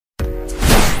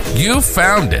You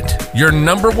found it, your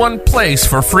number one place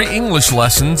for free English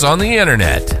lessons on the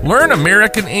internet. Learn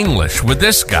American English with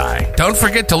this guy. Don't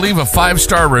forget to leave a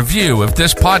 5-star review if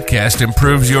this podcast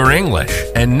improves your English.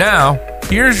 And now,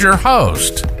 here's your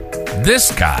host,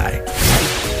 this guy.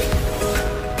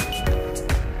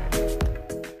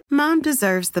 Mom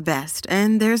deserves the best,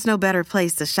 and there's no better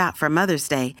place to shop for Mother's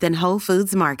Day than Whole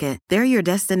Foods Market. They're your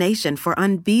destination for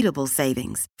unbeatable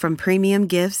savings, from premium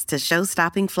gifts to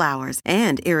show-stopping flowers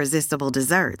and irresistible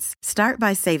desserts. Start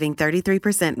by saving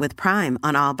 33% with Prime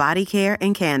on all body care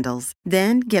and candles.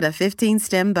 Then get a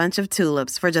 15-stem bunch of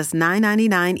tulips for just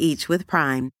 $9.99 each with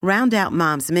Prime. Round out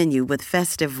Mom's menu with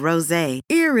festive rosé,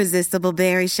 irresistible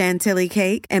berry chantilly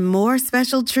cake, and more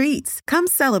special treats. Come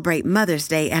celebrate Mother's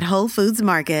Day at Whole Foods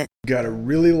Market. Got a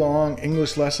really long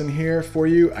English lesson here for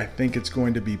you. I think it's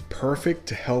going to be perfect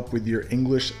to help with your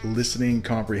English listening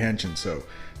comprehension. So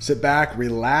sit back,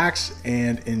 relax,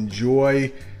 and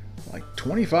enjoy like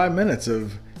 25 minutes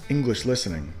of English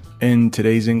listening. In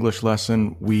today's English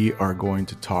lesson, we are going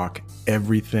to talk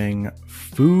everything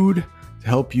food to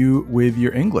help you with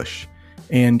your English.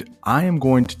 And I am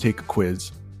going to take a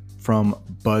quiz from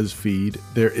BuzzFeed.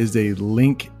 There is a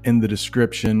link in the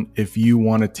description if you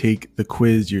want to take the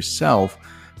quiz yourself.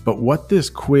 But what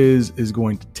this quiz is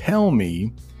going to tell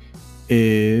me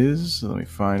is, let me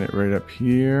find it right up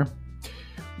here.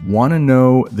 Want to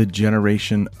know the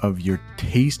generation of your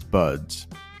taste buds?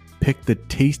 Pick the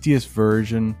tastiest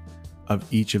version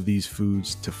of each of these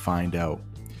foods to find out.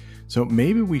 So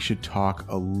maybe we should talk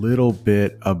a little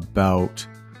bit about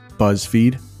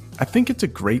BuzzFeed. I think it's a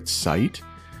great site,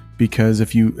 because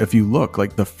if you look,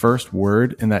 like the first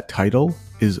word in that title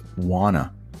is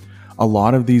wanna. A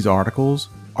lot of these articles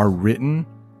are written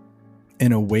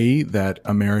in a way that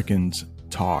Americans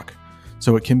talk.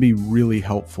 So it can be really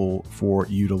helpful for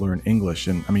you to learn English.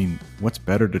 And I mean, what's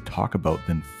better to talk about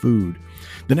than food?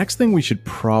 The next thing we should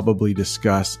probably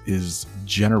discuss is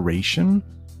generation.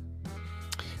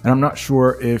 And I'm not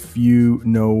sure if you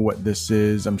know what this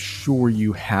is. I'm sure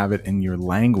you have it in your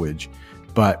language,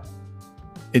 but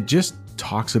it just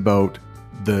talks about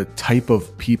the type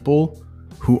of people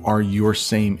who are your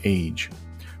same age.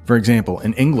 For example,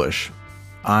 in English,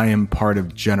 I am part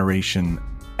of Generation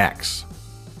X.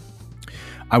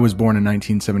 I was born in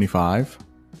 1975.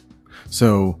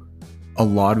 So a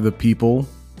lot of the people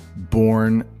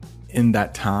born in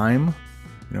that time,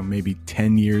 maybe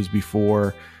 10 years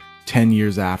before, 10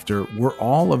 years after, we're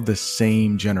all of the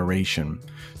same generation.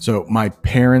 So my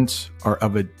parents are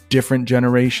of a different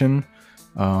generation.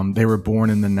 They were born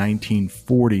in the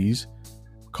 1940s.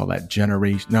 We call that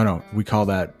generation. No, we call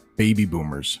that baby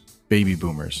boomers. Baby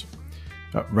boomers.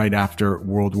 Right after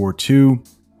World War II,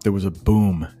 there was a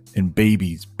boom in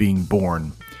babies being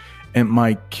born. And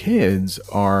my kids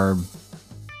are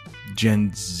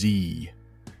Gen Z.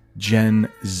 Gen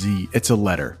Z. It's a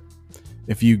letter.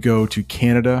 If you go to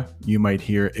Canada, you might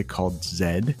hear it called Z.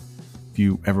 If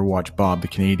you ever watch Bob the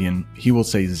Canadian, he will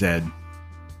say Z.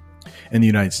 In the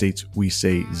United States, we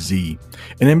say Z.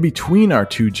 And in between our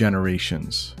two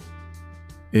generations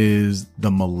is the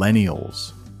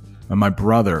millennials. And my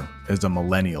brother is a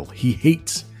millennial. He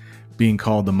hates being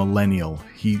called a millennial.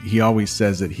 He always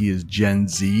says that he is Gen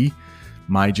Z,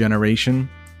 my generation.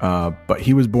 But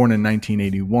he was born in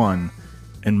 1981,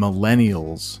 and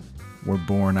millennials were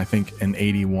born, I think, in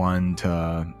 81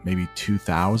 to maybe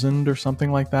 2000 or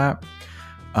something like that.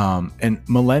 And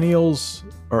millennials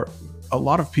are... A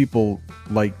lot of people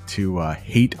like to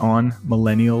hate on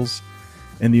millennials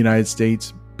in the United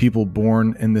States. People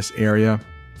born in this era,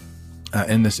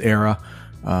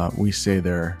 we say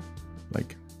they're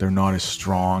not as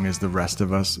strong as the rest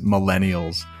of us.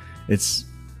 Millennials,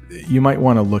 you might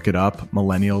want to look it up,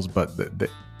 millennials, but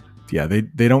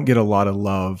they don't get a lot of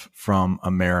love from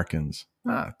Americans.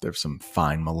 There's some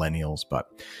fine millennials,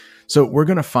 so we're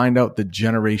going to find out the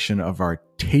generation of our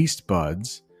taste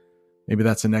buds. Maybe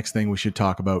that's the next thing we should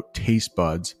talk about, taste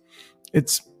buds.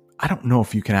 I don't know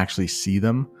if you can actually see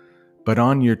them, but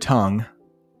on your tongue,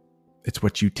 it's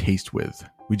what you taste with.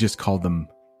 We just call them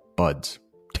buds,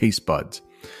 taste buds.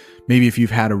 Maybe if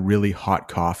you've had a really hot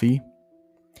coffee,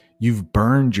 you've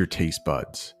burned your taste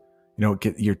buds.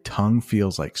 Your tongue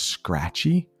feels like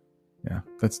scratchy. Yeah,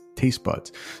 that's taste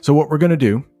buds. So what we're going to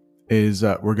do is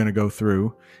we're going to go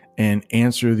through and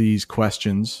answer these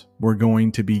questions. We're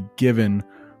going to be given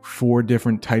 4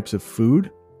 different types of food,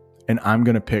 and I'm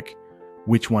going to pick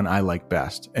which one I like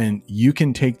best. And you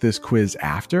can take this quiz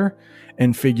after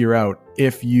and figure out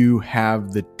if you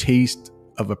have the taste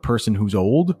of a person who's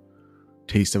old,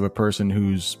 taste of a person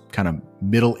who's kind of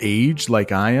middle-aged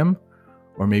like I am,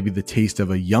 or maybe the taste of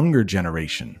a younger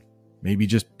generation, maybe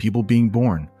just people being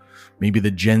born. maybe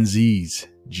the Gen Zs.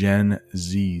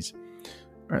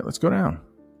 All right, let's go down.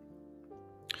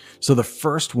 So the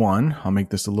first one, I'll make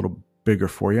this a little bigger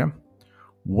for you.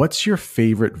 What's your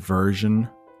favorite version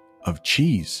of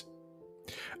cheese?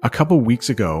 A couple weeks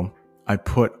ago, I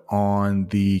put on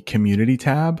the community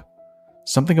tab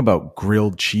something about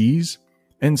grilled cheese,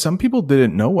 and some people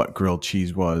didn't know what grilled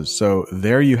cheese was. So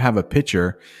there you have a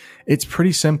picture. It's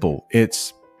pretty simple.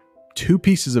 It's 2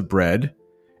 pieces of bread,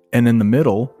 and in the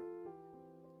middle,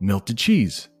 melted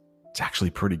cheese. It's actually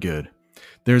pretty good.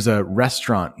 There's a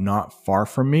restaurant not far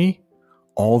from me.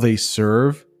 All they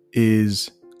serve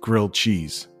is grilled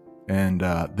cheese. And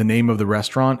the name of the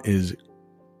restaurant is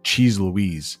Cheese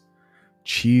Louise.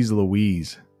 Cheese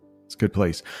Louise. It's a good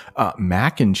place.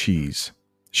 Mac and cheese,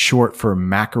 short for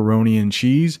macaroni and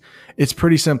cheese. It's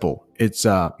pretty simple. It's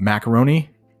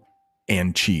macaroni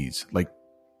and cheese. Like,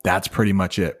 that's pretty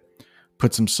much it.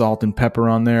 Put some salt and pepper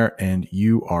on there and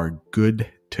you are good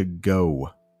to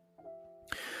go.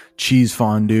 Cheese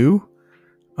fondue.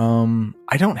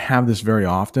 I don't have this very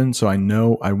often, so I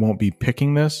know I won't be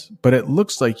picking this, but it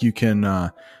looks like you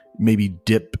can maybe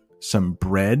dip some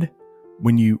bread.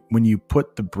 When you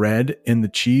put the bread in the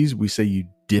cheese, we say you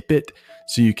dip it.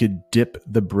 So you could dip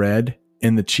the bread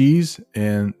in the cheese,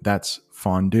 and that's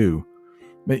fondue.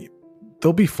 But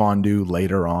there'll be fondue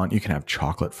later on. You can have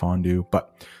chocolate fondue,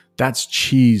 but that's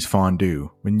cheese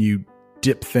fondue, when you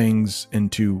dip things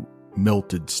into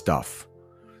melted stuff.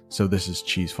 So this is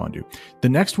cheese fondue. The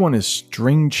next one is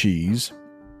string cheese.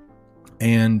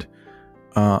 And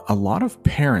a lot of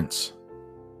parents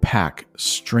pack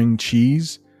string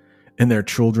cheese in their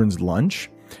children's lunch.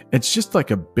 It's just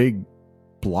like a big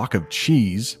block of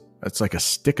cheese. It's like a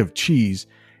stick of cheese.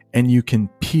 And you can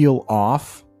peel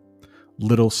off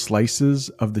little slices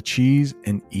of the cheese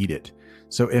and eat it.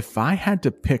 So if I had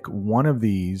to pick one of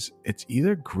these, it's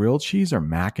either grilled cheese or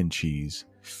mac and cheese.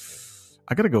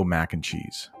 I got to go mac and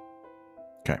cheese.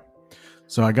 Okay.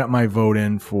 So I got my vote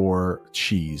in for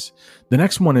cheese. The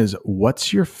next one is,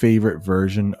 what's your favorite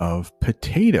version of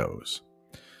potatoes?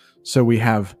 So we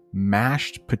have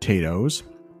mashed potatoes.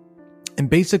 And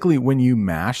basically when you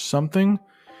mash something,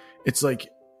 it's like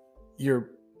you're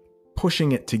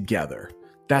pushing it together.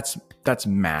 That's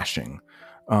mashing.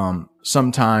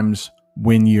 Sometimes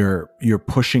when you're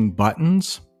pushing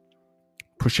buttons,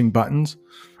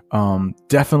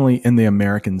 definitely in the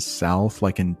American South,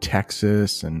 like in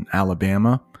Texas and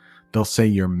Alabama, they'll say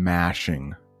you're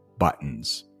mashing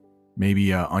buttons.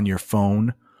 Maybe on your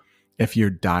phone, if you're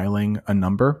dialing a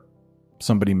number,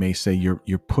 somebody may say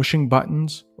you're pushing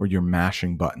buttons or you're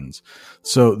mashing buttons.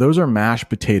 So those are mashed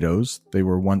potatoes. They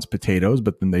were once potatoes,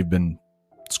 but then they've been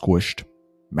squished,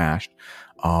 mashed.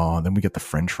 Then we get the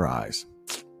French fries.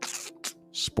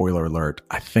 Spoiler alert.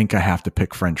 I think I have to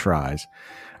pick French fries.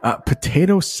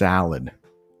 Potato salad.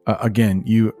 Again,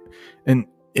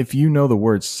 if you know the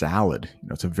word salad,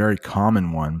 it's a very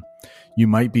common one. You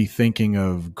might be thinking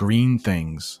of green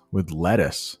things with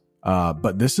lettuce,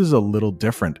 but this is a little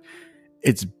different.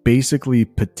 It's basically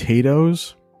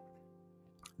potatoes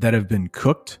that have been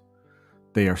cooked.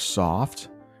 They are soft,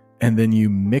 and then you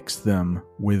mix them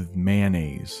with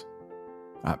mayonnaise.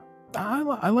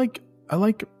 I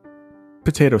like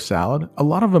potato salad. A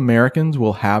lot of Americans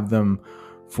will have them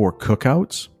for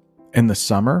cookouts in the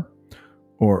summer,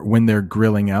 or when they're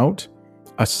grilling out.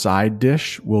 A side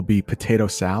dish will be potato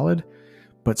salad,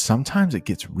 but sometimes it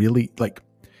gets really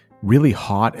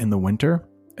hot in the winter,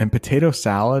 and potato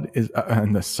salad is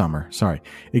in the summer. Sorry,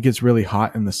 it gets really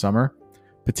hot in the summer.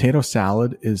 Potato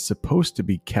salad is supposed to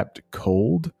be kept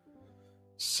cold,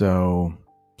 so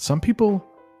some people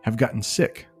have gotten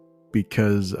sick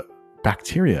because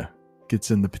bacteria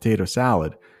gets in the potato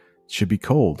salad. It should be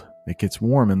cold. It gets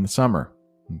warm in the summer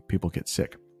and people get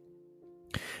sick.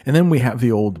 And then we have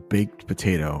the old baked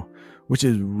potato, which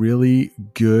is really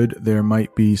good. There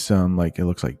might be some, it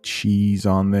looks like cheese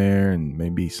on there and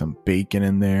maybe some bacon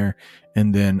in there.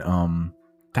 And then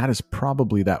that is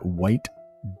probably that white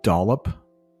dollop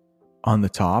on the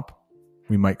top.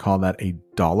 We might call that a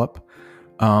dollop.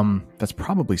 That's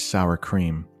probably sour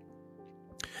cream.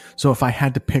 So if I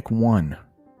had to pick one,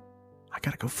 I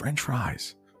got to go French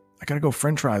fries.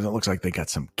 It looks like they got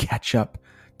some ketchup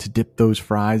to dip those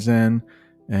fries in.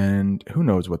 And who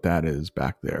knows what that is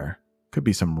back there. Could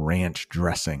be some ranch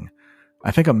dressing.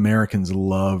 I think Americans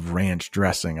love ranch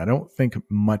dressing. I don't think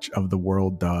much of the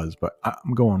world does, but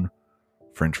I'm going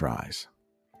French fries.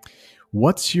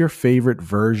 What's your favorite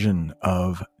version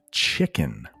of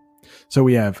chicken? So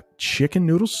we have chicken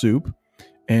noodle soup.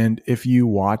 And if you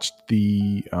watched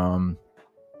the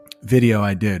video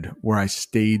I did where I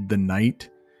stayed the night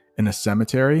in a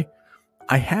cemetery,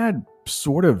 I had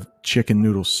sort of chicken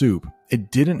noodle soup.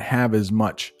 It didn't have as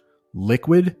much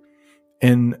liquid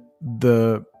in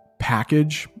the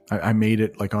package. I made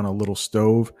it like on a little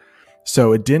stove.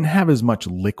 So it didn't have as much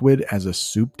liquid as a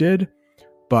soup did,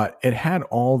 but it had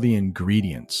all the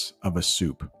ingredients of a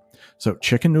soup. So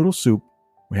chicken noodle soup,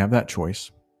 we have that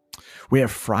choice. We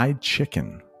have fried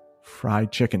chicken.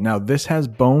 Fried chicken. Now this has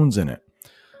bones in it.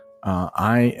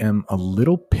 I am a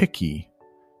little picky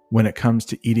when it comes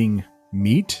to eating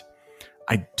meat.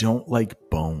 I don't like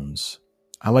bones.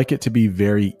 I like it to be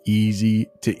very easy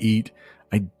to eat.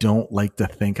 I don't like to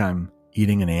think I'm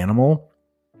eating an animal.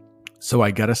 So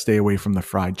I got to stay away from the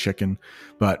fried chicken.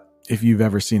 But if you've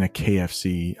ever seen a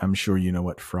KFC, I'm sure you know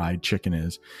what fried chicken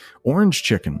is. Orange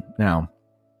chicken. Now,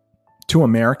 to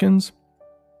Americans,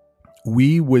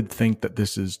 we would think that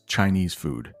this is Chinese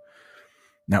food.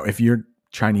 Now, if you're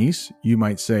Chinese, you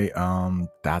might say,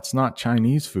 that's not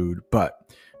Chinese food. But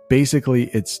basically,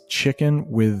 it's chicken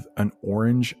with an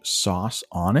orange sauce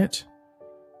on it.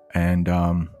 And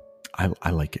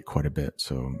I like it quite a bit.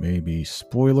 So maybe,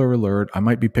 spoiler alert, I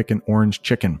might be picking orange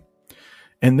chicken.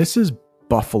 And this is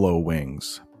buffalo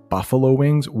wings. Buffalo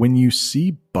wings, when you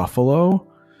see buffalo,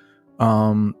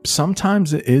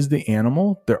 sometimes it is the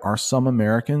animal. There are some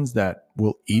Americans that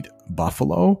will eat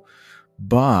buffalo,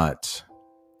 but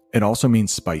it also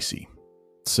means spicy.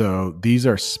 So these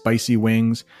are spicy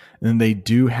wings, and they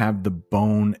do have the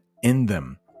bone in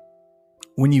them.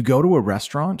 When you go to a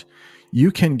restaurant,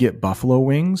 you can get buffalo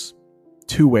wings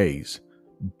two ways: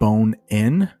 bone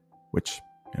in, which,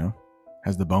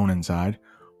 has the bone inside,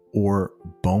 or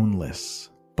boneless.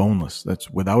 Boneless, that's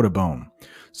without a bone.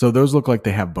 So those look like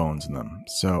they have bones in them.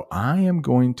 So I am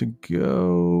going to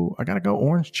go, I gotta go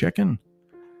orange chicken.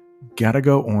 Gotta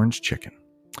go orange chicken.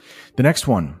 The next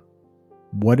one,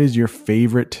 what is your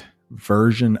favorite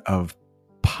version of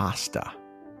pasta?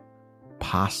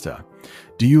 Pasta.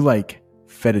 Do you like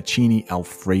fettuccine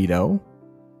Alfredo?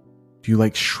 Do you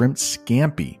like shrimp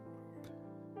scampi?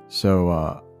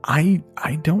 So I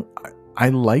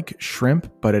like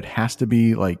shrimp, but it has to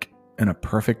be like in a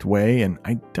perfect way, and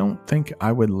I don't think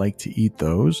I would like to eat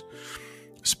those.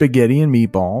 Spaghetti and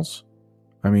meatballs.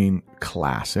 I mean,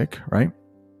 classic, right?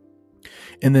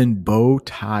 And then bow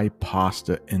tie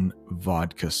pasta in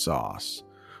vodka sauce.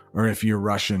 Or if you're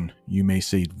Russian, you may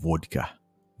say vodka.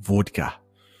 Vodka.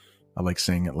 I like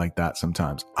saying it like that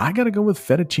sometimes. I gotta go with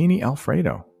fettuccine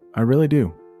Alfredo. I really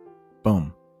do.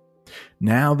 Boom.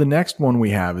 Now the next one we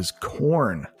have is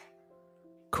corn.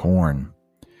 Corn.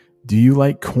 Do you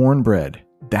like cornbread?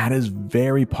 That is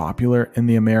very popular in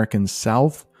the American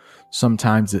South.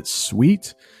 Sometimes it's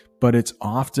sweet, but it's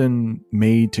often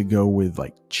made to go with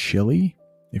like chili.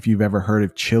 If you've ever heard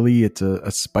of chili, it's a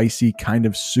spicy kind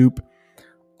of soup,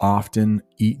 often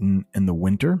eaten in the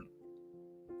winter.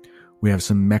 We have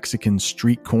some Mexican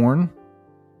street corn.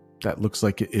 That looks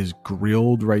like it is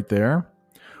grilled right there.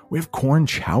 We have corn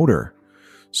chowder.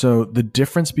 So the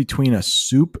difference between a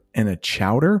soup and a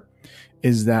chowder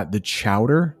is that the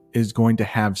chowder is going to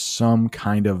have some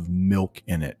kind of milk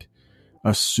in it.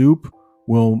 A soup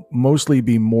will mostly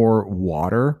be more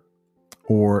water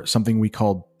or something we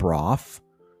call broth,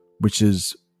 which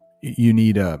is, you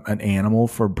need an animal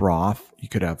for broth. You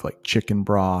could have like chicken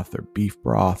broth or beef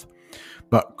broth.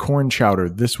 But corn chowder,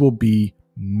 this will be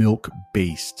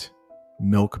milk-based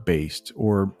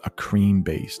or a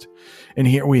cream-based. And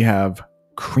here we have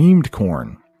creamed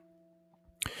corn,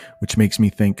 which makes me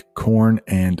think corn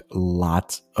and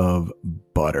lots of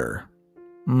butter.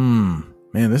 Man,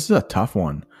 this is a tough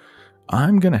one.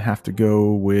 I'm going to have to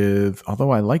go with,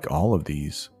 although I like all of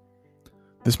these,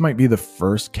 this might be the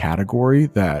first category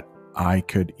that I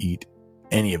could eat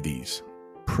any of these.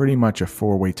 Pretty much a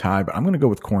four-way tie, but I'm going to go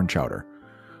with corn chowder.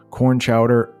 Corn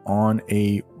chowder on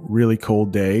a really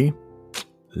cold day.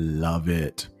 Love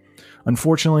it.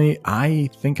 Unfortunately, I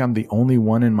think I'm the only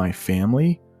one in my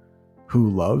family who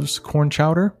loves corn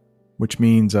chowder, which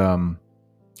means I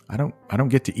don't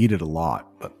get to eat it a lot.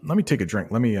 But let me take a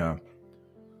drink. Let me got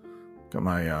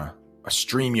my a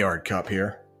StreamYard cup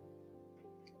here.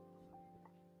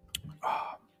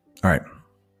 All right.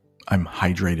 I'm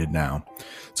hydrated now.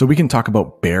 So we can talk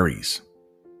about berries.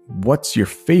 What's your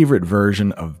favorite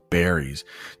version of berries?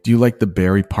 Do you like the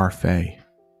berry parfait?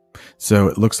 So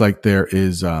it looks like there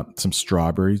is some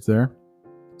strawberries there,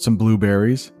 some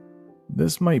blueberries.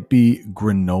 This might be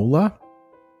granola,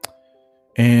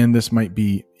 and this might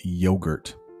be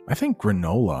yogurt. I think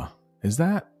granola, is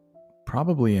that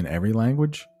probably in every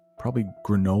language? Probably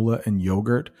granola and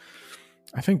yogurt.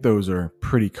 I think those are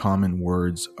pretty common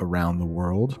words around the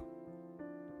world.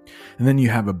 And then you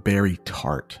have a berry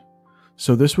tart.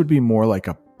 So this would be more like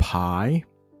a pie.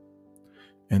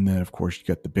 And then, of course, you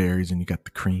got the berries and you got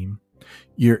the cream.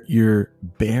 Your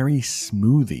berry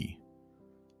smoothie.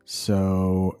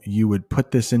 So you would put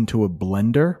this into a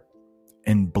blender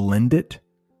and blend it.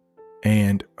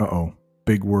 And,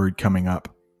 big word coming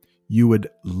up. You would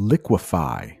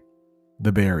liquefy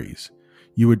the berries.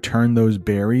 You would turn those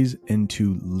berries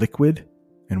into liquid,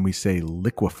 and we say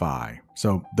liquefy.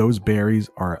 So those berries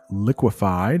are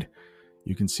liquefied.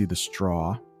 You can see the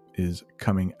straw is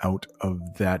coming out of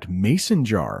that mason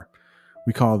jar.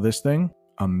 We call this thing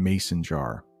a mason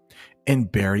jar.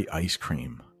 And berry ice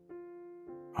cream.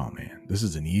 Oh man, this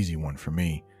is an easy one for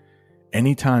me.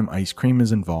 Anytime ice cream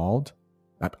is involved,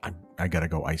 I gotta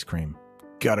go ice cream.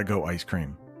 Gotta go ice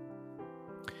cream.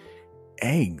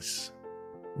 Eggs.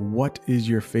 What is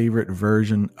your favorite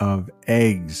version of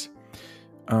eggs?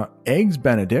 Eggs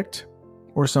Benedict,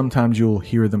 or sometimes you'll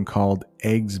hear them called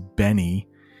Eggs Benny.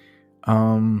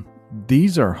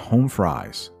 These are home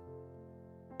fries.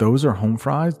 Those are home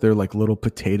fries. They're like little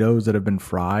potatoes that have been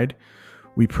fried.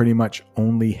 We pretty much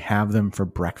only have them for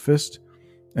breakfast.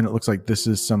 And it looks like this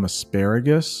is some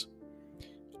asparagus.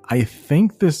 I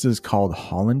think this is called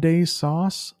hollandaise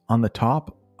sauce on the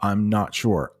top. I'm not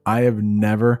sure. I have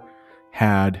never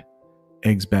had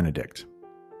Eggs Benedict.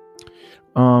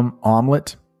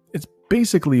 Omelet. It's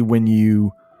basically when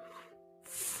you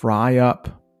fry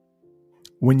up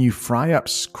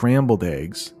scrambled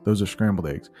eggs. Those are scrambled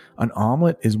eggs. An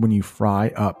omelet is when you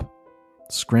fry up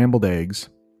scrambled eggs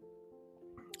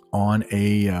on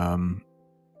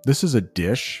this is a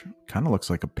dish. Kind of looks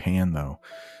like a pan though.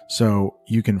 So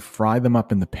you can fry them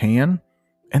up in the pan,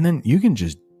 and then you can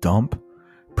just dump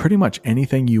pretty much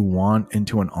anything you want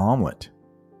into an omelet.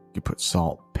 You can put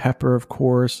salt, pepper, of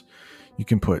course. You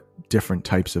can put different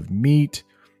types of meat.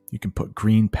 You can put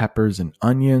green peppers and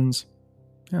onions.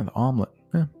 Yeah, the omelet.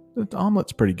 Yeah, the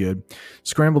omelet's pretty good.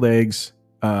 Scrambled eggs.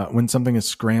 When something is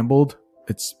scrambled,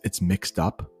 it's mixed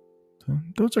up. So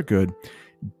those are good.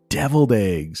 Deviled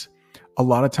eggs. A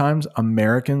lot of times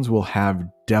Americans will have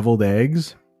deviled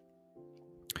eggs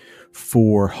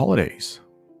for holidays.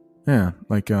 Yeah,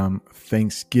 like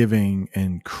Thanksgiving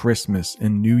and Christmas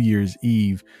and New Year's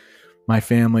Eve. My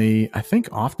family, I think,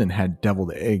 often had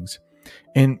deviled eggs.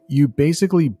 And you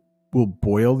basically will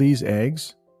boil these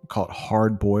eggs, call it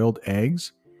hard-boiled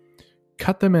eggs,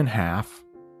 cut them in half,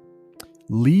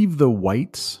 leave the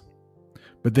whites,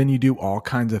 but then you do all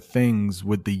kinds of things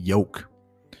with the yolk.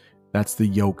 That's the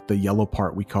yolk, the yellow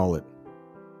part, we call it.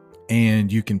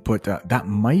 And you can put that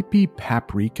might be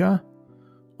paprika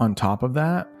on top of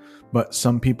that, but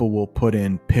some people will put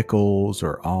in pickles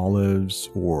or olives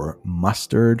or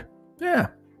mustard. Yeah,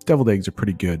 deviled eggs are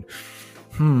pretty good.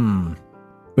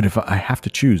 But if I have to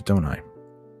choose, don't I?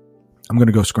 I'm going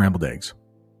to go scrambled eggs.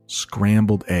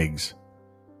 Scrambled eggs.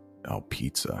 Oh,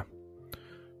 pizza.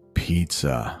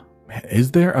 Pizza.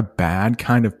 Is there a bad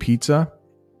kind of pizza?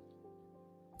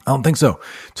 I don't think so.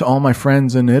 To all my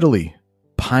friends in Italy,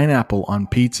 pineapple on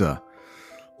pizza.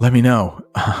 Let me know.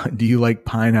 Do you like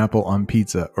pineapple on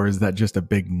pizza, or is that just a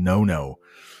big no-no?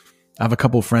 I have a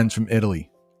couple friends from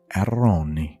Italy.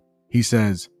 Aroni. He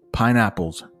says,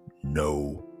 pineapples,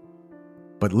 no.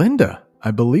 But Linda,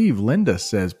 I believe Linda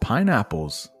says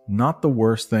pineapples, not the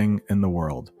worst thing in the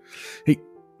world. Hey,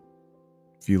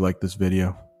 if you like this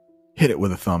video, hit it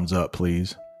with a thumbs up,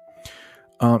 please.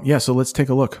 So let's take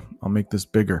a look. I'll make this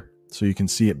bigger so you can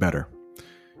see it better.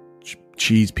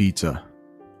 Cheese pizza.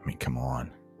 I mean, come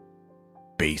on.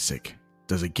 Basic.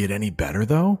 Does it get any better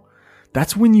though?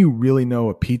 That's when you really know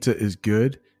a pizza is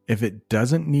good, if it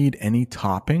doesn't need any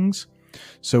toppings.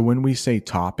 So when we say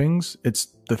toppings,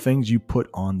 it's the things you put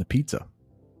on the pizza.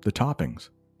 The toppings.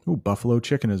 Ooh, buffalo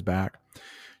chicken is back.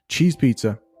 Cheese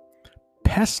pizza.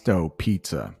 Pesto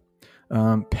pizza.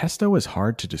 Pesto is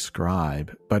hard to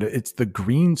describe, but it's the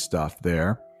green stuff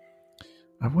there.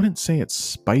 I wouldn't say it's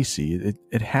spicy.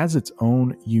 It has its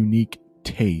own unique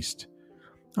taste.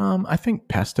 I think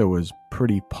pesto is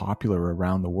pretty popular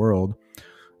around the world.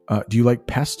 Do you like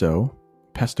pesto?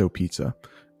 Pesto pizza.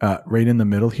 Right in the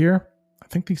middle here, I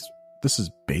think this is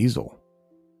basil,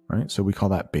 right? So we call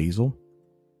that basil.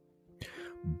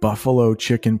 Buffalo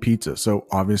chicken pizza. So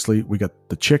obviously we got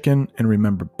the chicken, and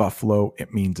remember buffalo,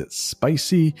 it means it's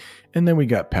spicy. And then we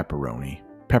got pepperoni.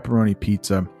 Pepperoni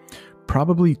pizza.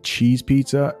 Probably cheese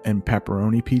pizza and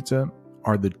pepperoni pizza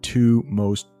are the two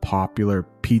most popular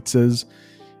pizzas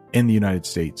in the United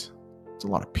States. It's a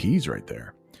lot of peas right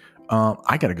there.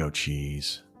 I gotta go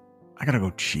cheese.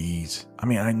 I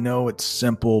mean, I know it's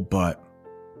simple, but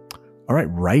all right,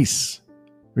 rice.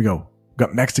 Here we go. We've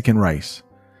got Mexican rice.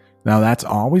 Now that's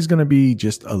always going to be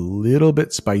just a little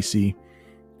bit spicy.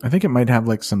 I think it might have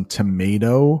like some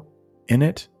tomato in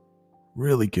it.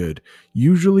 Really good.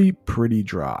 Usually pretty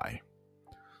dry.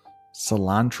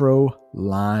 Cilantro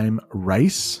lime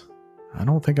rice. I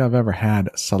don't think I've ever had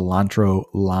cilantro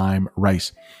lime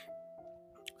rice.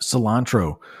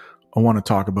 Cilantro. I want to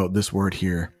talk about this word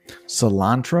here.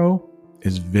 Cilantro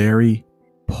is very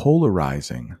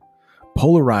polarizing.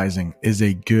 Polarizing is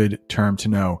a good term to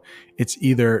know. It's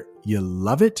either you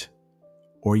love it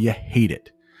or you hate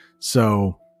it.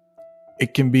 So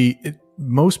it can be,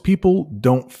 most people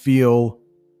don't feel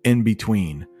in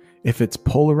between. If it's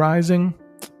polarizing,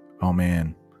 oh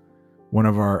man, one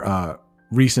of our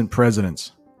recent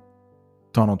presidents,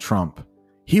 Donald Trump,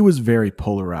 he was very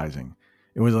polarizing.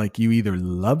 It was like you either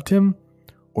loved him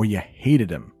or you hated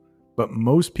him. But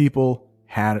most people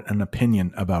had an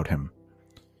opinion about him.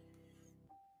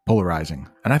 Polarizing.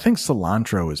 And I think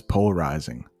cilantro is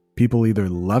polarizing. People either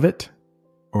love it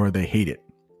or they hate it.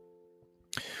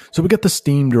 So we got the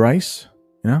steamed rice,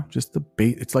 just the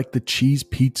it's like the cheese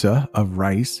pizza of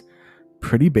rice.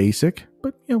 Pretty basic,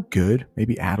 but good.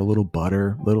 Maybe add a little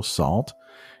butter, a little salt.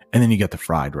 And then you get the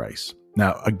fried rice.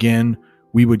 Now, again,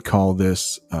 we would call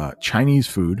this Chinese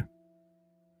food,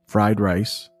 fried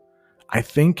rice. I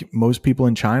think most people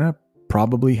in China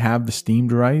probably have the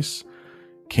steamed rice.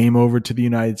 Came over to the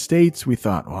United States. We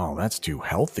thought, well, that's too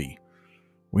healthy.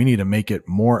 We need to make it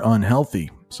more unhealthy.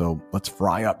 So let's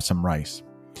fry up some rice.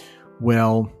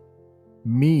 Well,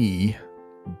 me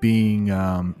being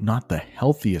not the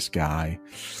healthiest guy,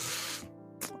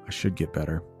 I should get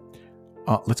better.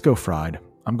 Let's go fried.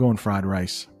 I'm going fried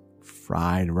rice.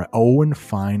 Fried rice. Oh, and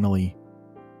finally,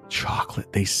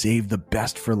 chocolate. They saved the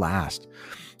best for last.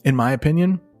 In my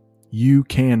opinion, you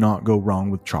cannot go wrong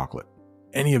with chocolate.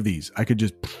 Any of these. I could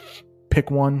just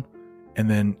pick one and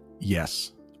then,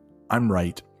 yes, I'm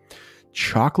right.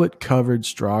 Chocolate covered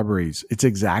strawberries. It's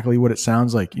exactly what it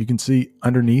sounds like. You can see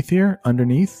underneath here,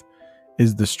 underneath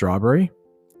is the strawberry.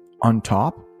 On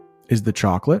top is the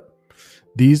chocolate.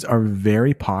 These are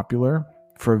very popular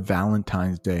for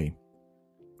Valentine's Day.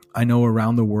 I know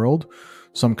around the world,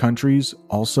 some countries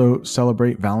also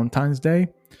celebrate Valentine's Day,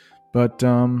 but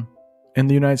in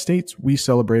the United States, we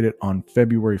celebrate it on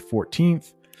February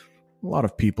 14th. A lot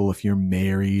of people, if you're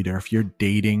married or if you're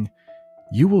dating,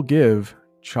 you will give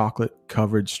chocolate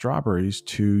covered strawberries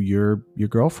to your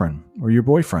girlfriend or your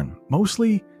boyfriend.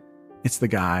 Mostly it's the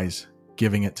guys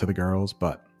giving it to the girls,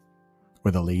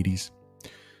 or the ladies.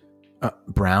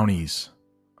 Brownies.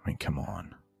 I mean, come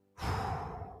on.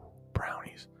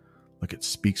 Brownies. Look, it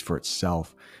speaks for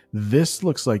itself. This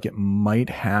looks like it might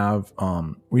have,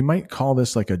 we might call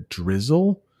this like a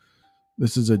drizzle.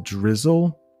 This is a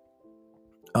drizzle.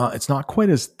 It's not quite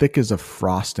as thick as a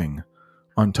frosting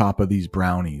on top of these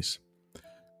brownies,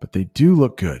 but they do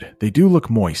look good. They do look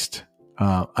moist.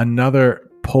 Another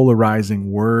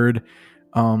polarizing word.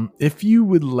 If you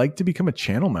would like to become a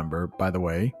channel member, by the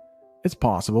way, it's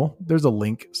possible. There's a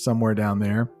link somewhere down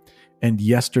there. And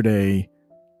yesterday,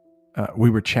 we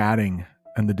were chatting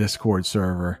in the Discord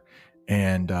server,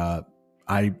 and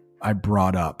I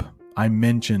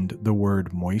mentioned the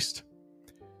word moist.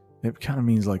 It kind of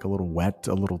means like a little wet,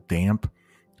 a little damp.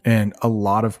 And a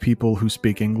lot of people who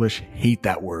speak English hate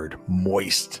that word,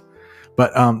 moist.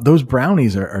 But those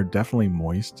brownies are definitely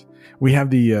moist. We have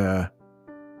the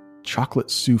chocolate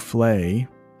souffle.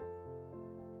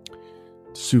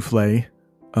 Souffle.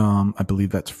 I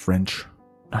believe that's French.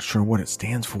 Not sure what it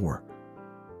stands for.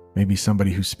 Maybe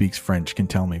somebody who speaks French can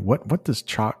tell me. What does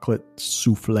chocolate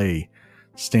souffle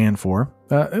stand for?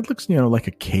 It looks, like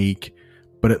a cake,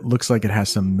 but it looks like it has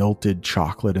some melted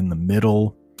chocolate in the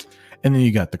middle. And then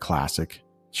you got the classic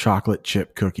chocolate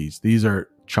chip cookies. These are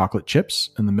chocolate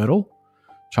chips in the middle.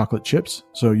 Chocolate chips.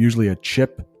 So usually a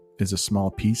chip is a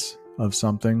small piece of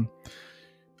something.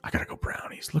 I gotta go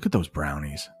brownies. Look at those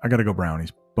brownies. I gotta go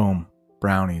brownies. Boom.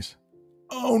 Brownies.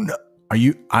 Oh no.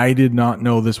 I did not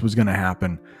know this was gonna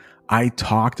happen. I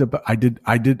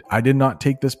did not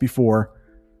take this before.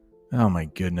 Oh my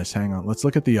goodness. Hang on. Let's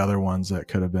look at the other ones that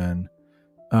could have been.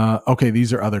 Okay,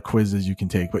 these are other quizzes you can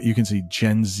take, but you can see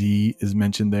Gen Z is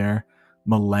mentioned there.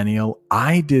 Millennial.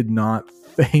 I did not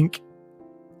think.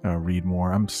 Read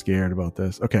more. I'm scared about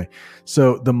this. Okay,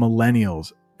 so the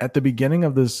millennials. At the beginning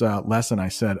of this lesson, I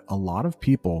said a lot of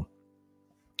people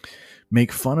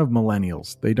make fun of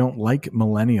millennials. They don't like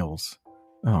millennials.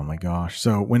 Oh my gosh.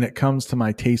 So when it comes to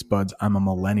my taste buds, I'm a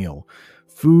millennial.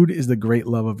 Food is the great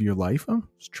love of your life. Oh,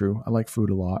 it's true. I like food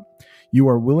a lot. You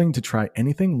are willing to try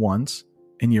anything once,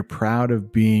 and you're proud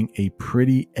of being a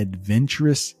pretty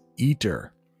adventurous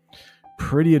eater.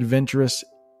 Pretty adventurous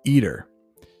eater.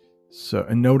 So,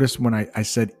 and notice when I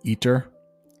said eater,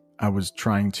 I was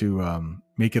trying to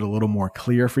make it a little more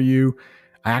clear for you.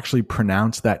 I actually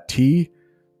pronounce that T,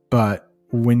 but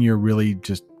when you're really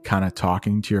just kind of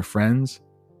talking to your friends,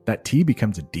 that T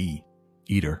becomes a D.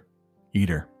 Eater.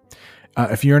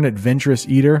 If you're an adventurous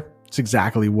eater, it's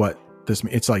exactly what this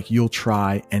means. It's like you'll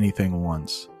try anything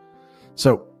once.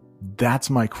 So that's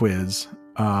my quiz.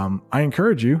 I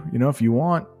encourage you, if you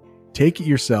want, take it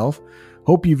yourself.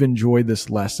 Hope you've enjoyed this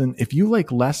lesson. If you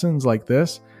like lessons like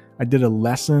this, I did a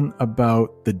lesson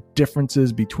about the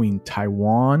differences between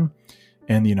Taiwan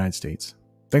and the United States.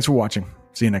 Thanks for watching.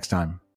 See you next time.